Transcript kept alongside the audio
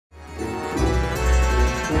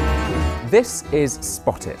This is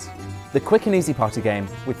Spot It, the quick and easy party game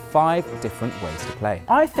with 5 different ways to play.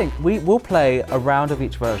 I think we will play a round of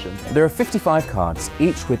each version. There are 55 cards,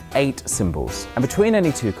 each with 8 symbols. And between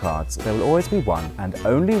any 2 cards, there will always be one and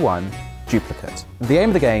only one duplicate. The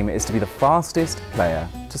aim of the game is to be the fastest player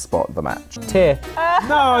to spot the match. Tear.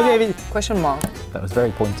 No, David. Question mark. That was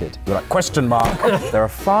very pointed. You're like, question mark. There are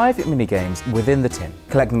 5 mini-games within the tin.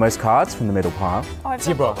 Collect the most cards from the middle pile.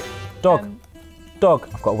 Zebra. Dog. Dog.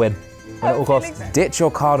 I've got to win. Win at all costs. Ditch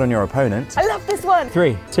your card on your opponent. I love this one.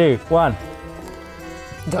 3, 2, 1.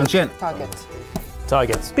 Enchant. Target.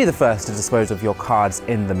 Targets. Be the first to dispose of your cards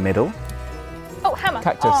in the middle. Oh, hammer.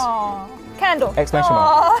 Cactus. Aww. Candle. Exclamation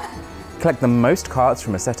mark. Collect the most cards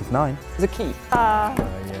from a set of 9. The key.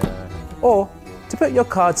 Or to put your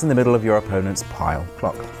cards in the middle of your opponent's pile.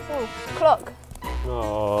 Clock. Ooh, clock.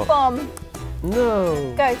 Oh. Bomb.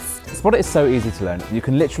 No. Ghost. Spot It is so easy to learn. You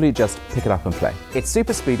can literally just pick it up and play. It's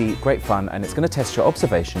super speedy, great fun, and it's going to test your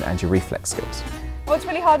observation and your reflex skills. What's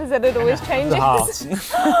really hard is that it always changes.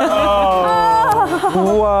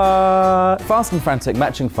 What? Fast and frantic,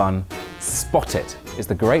 matching fun. Spot It is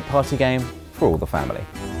the great party game for all the family.